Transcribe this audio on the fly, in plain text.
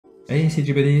Hey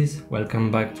CG buddies,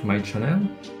 welcome back to my channel.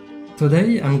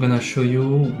 Today I'm gonna show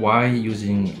you why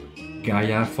using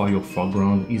Gaea for your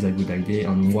foreground is a good idea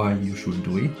and why you should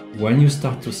do it. When you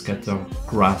start to scatter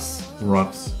grass,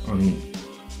 rocks, and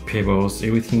pebbles,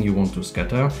 everything you want to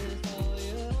scatter,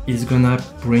 it's gonna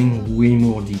bring way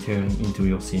more detail into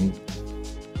your scene.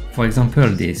 For example,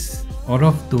 this, all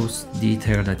of those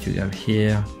details that you have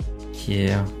here,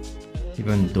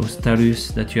 even those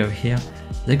talus that you have here,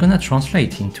 they're gonna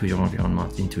translate into your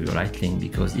environment, into your lighting,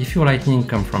 because if your lighting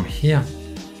come from here,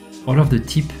 all of the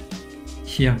tip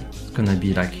here is gonna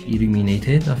be like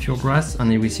illuminated of your grass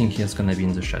and everything here is gonna be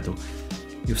in the shadow.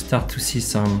 You start to see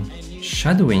some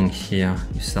shadowing here,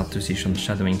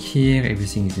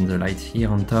 everything is in the light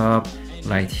here on top,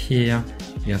 light here,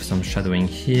 you have some shadowing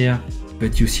here,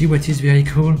 but you see what is very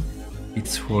cool?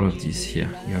 It's all of this here,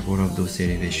 you have all of those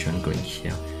elevation going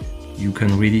here. You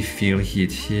can really feel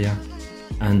it here.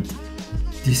 And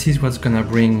this is what's gonna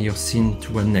bring your scene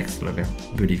to a next level,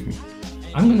 believe me.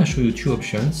 I'm gonna show you two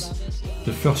options.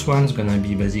 The first one's gonna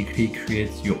be basically create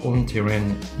your own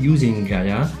terrain using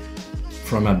Gaea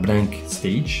from a blank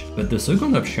stage. But the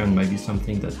second option might be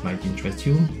something that might interest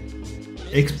you.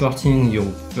 Exporting your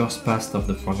first pass of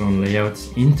the foreground layout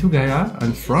into Gaea,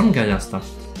 and from Gaea start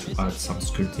to add some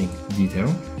sculpting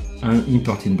detail and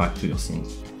importing back to your scene.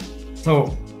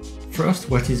 So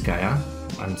first, what is Gaea?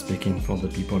 I'm speaking for the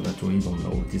people that really don't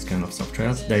know this kind of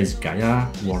softwares. There is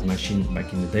Gaea, World Machine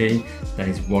back in the day, there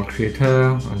is World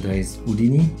Creator, and there is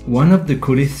Houdini. One of the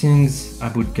coolest things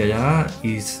about Gaea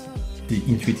is the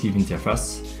intuitive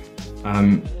interface.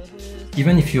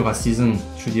 Even if you're a seasoned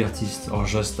 3D artist or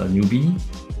just a newbie,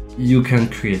 you can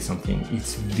create something.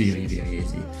 It's very, very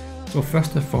easy. So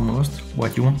first and foremost,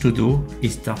 what you want to do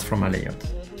is start from a layout.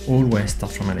 Always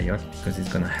start from a layout because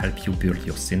it's gonna help you build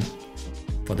your scene.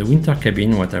 For the winter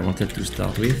cabin, what I wanted to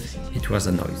start with, it was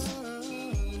a noise.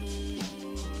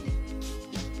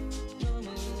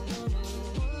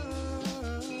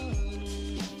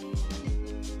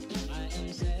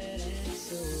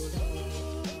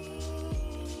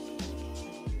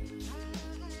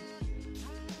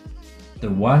 The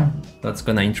one that's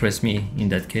gonna interest me in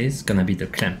that case is gonna be the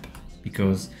clamp,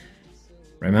 because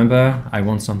remember, I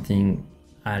want something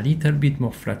a little bit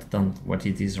more flat than what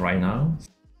it is right now.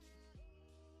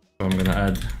 So I'm gonna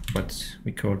add what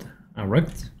we called a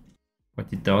rugged.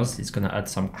 What it does is gonna add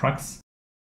some cracks.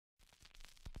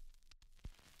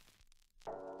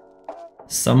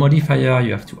 Some modifier,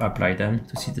 you have to apply them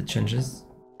to see the changes.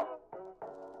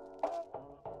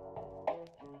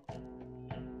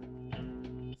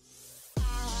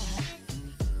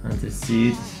 And the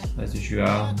seed, as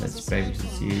usual, let's play with the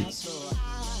seeds.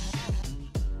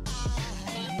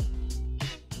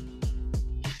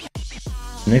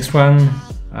 Next one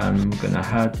I'm gonna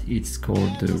add, it's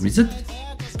called the reset,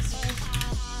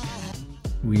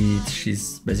 which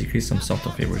is basically some sort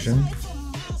of erosion.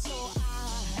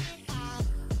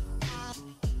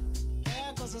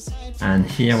 And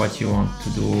here what you want to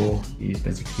do is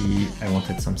basically, I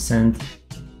wanted some sand.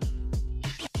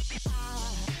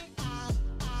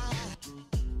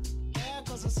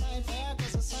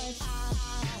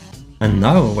 And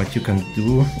now what you can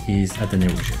do is add an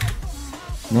erosion.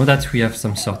 Now that we have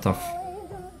some sort of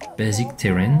basic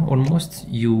terrain, almost,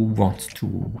 you want to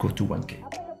go to 1K.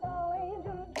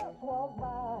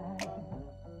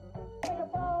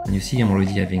 And you see I'm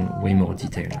already having way more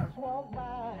detail now.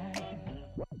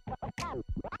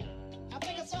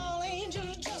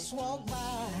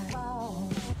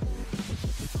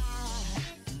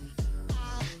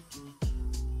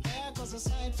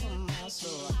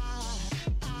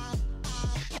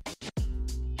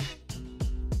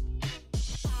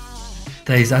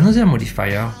 There is another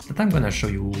modifier that I'm gonna show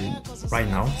you right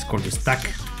now. It's called the stack,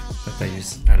 that I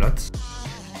use a lot.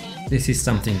 This is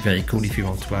something very cool if you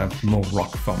want to have more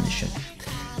rock formation.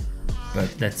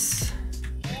 But let's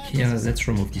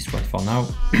remove this one for now.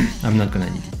 I'm not gonna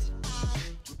need it.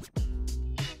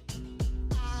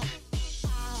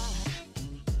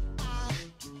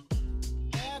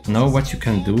 Now what you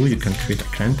can do, you can create a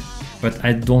clamp, but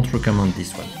I don't recommend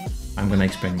this one. I'm gonna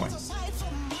explain why.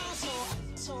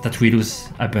 That we lose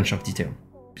a bunch of detail,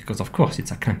 because of course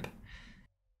it's a clamp.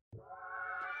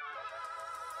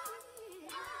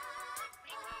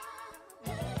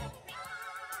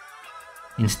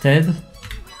 Instead,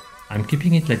 I'm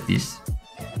keeping it like this,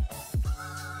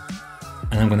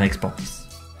 and I'm gonna export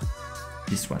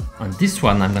this one. On this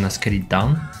one, I'm gonna scale it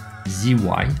down,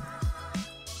 ZY,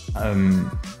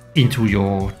 into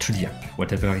your 3D app,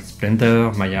 whatever it's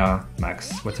Blender, Maya,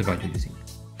 Max, whatever you're using.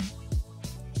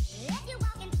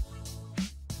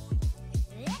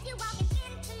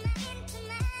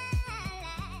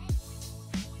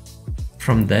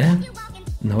 From there,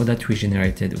 now that we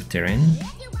generated a terrain,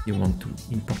 you want to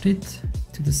import it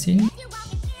to the scene.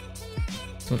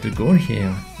 So the goal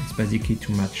here is basically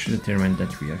to match the terrain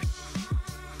that we have.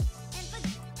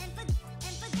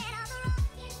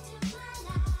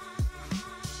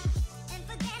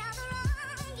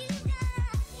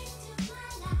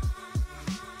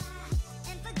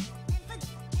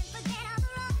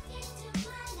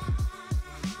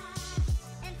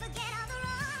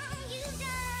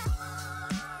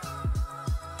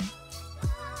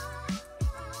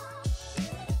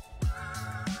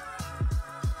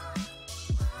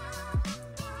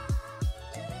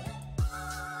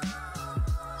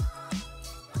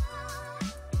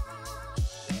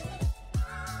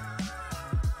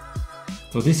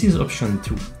 So this is option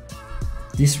 2.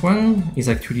 This one is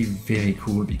actually very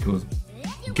cool because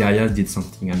Gaea did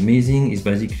something amazing. It's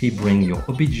basically bring your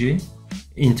OBJ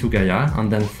into Gaea,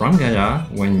 and then from Gaea,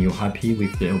 when you're happy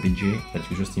with the OBJ that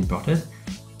you just imported,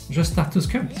 just start to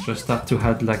sculpt, just start to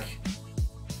add like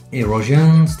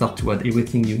erosion, start to add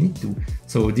everything you need to.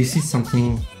 So this is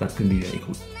something that can be very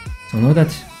cool. So now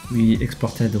that we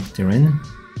exported our terrain,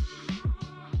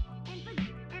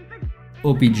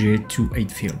 OBJ to 8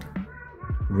 field.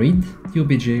 Read the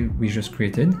OBJ we just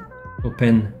created,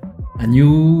 open a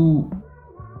new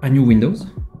Windows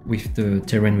with the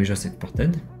terrain we just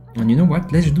exported. And you know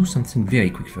what? Let's do something very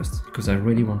quick first, because I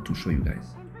really want to show you guys.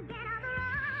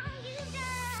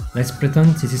 Let's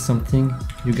pretend this is something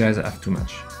you guys have to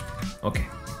match. Okay.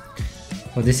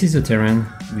 So this is the terrain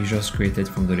we just created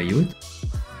from the layout.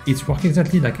 It's works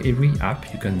exactly like every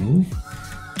app you can move.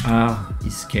 R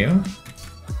is scale.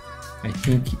 I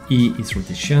think E is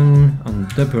rotation, and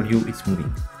W is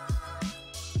moving.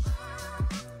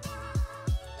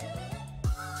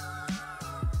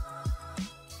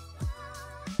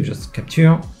 You just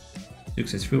capture,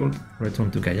 successful, return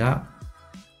to Gaea.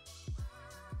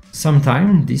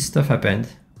 Sometime this stuff happened.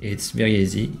 It's very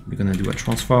easy. We're gonna do a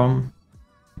transform,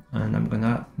 and I'm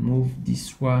gonna move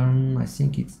this one. I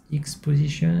think it's X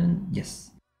position. Yes.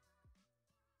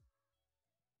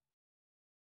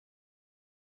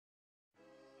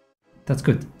 That's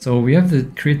good. So we have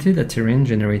created a terrain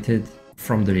generated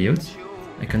from the layout.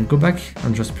 I can go back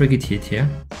and just plug it here,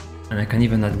 and I can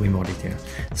even add way more detail.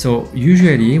 So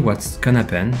usually what's gonna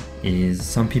happen is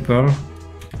some people,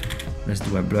 let's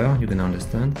do a blur, you're gonna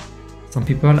understand. Some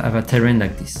people have a terrain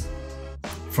like this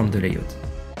from the layout.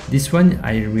 This one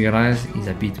I realize is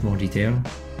a bit more detailed,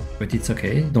 but it's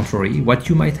okay, don't worry. What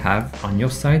you might have on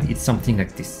your side, it's something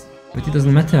like this. But it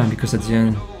doesn't matter because at the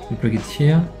end, you plug it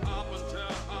here.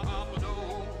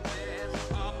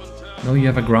 Now you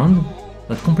have a ground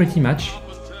that completely match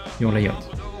your layout.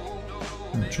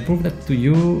 And to prove that to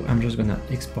you, I'm just gonna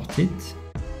export it.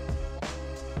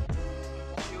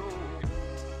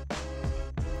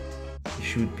 You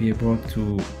should be able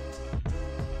to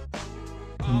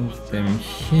move them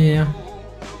here.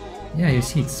 Yeah, you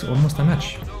see, it's almost a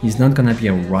match. It's not gonna be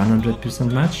a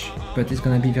 100% match, but it's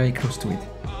gonna be very close to it,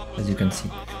 as you can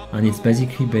see. And it's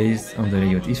basically based on the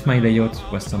layout. If my layout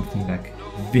was something like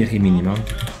very minimal,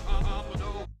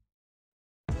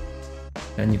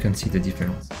 then you can see the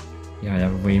difference. Yeah, I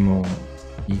have way more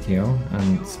detail,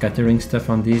 and scattering stuff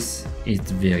on this is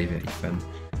very, very fun.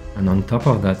 And on top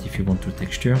of that, if you want to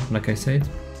texture, like I said,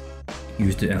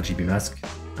 use the RGB mask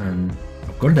and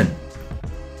you're golden.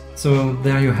 So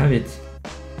there you have it.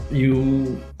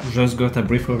 You just got a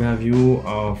brief overview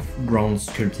of ground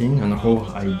sculpting and how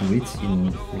I do it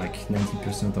in like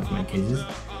 90% of my cases.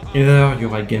 Either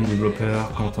you're a game developer,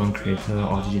 content creator,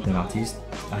 or digital artist,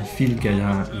 I feel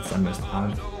Gaea is a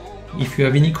must-have. If you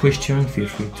have any question, feel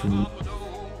free to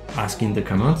ask in the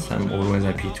comments. I'm always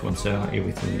happy to answer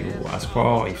everything you ask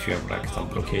for, if you have like some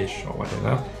blockage or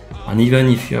whatever. And even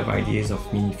if you have ideas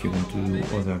of me, if you want to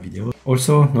do other videos.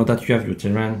 Also, now that you have your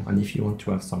terrain, and if you want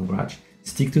to have some grass,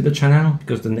 stick to the channel,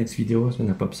 because the next video is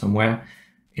gonna pop somewhere.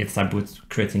 It's about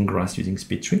creating grass using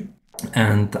speed tree.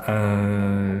 And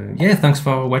yeah, thanks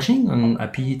for watching, and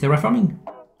happy terraforming.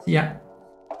 See ya!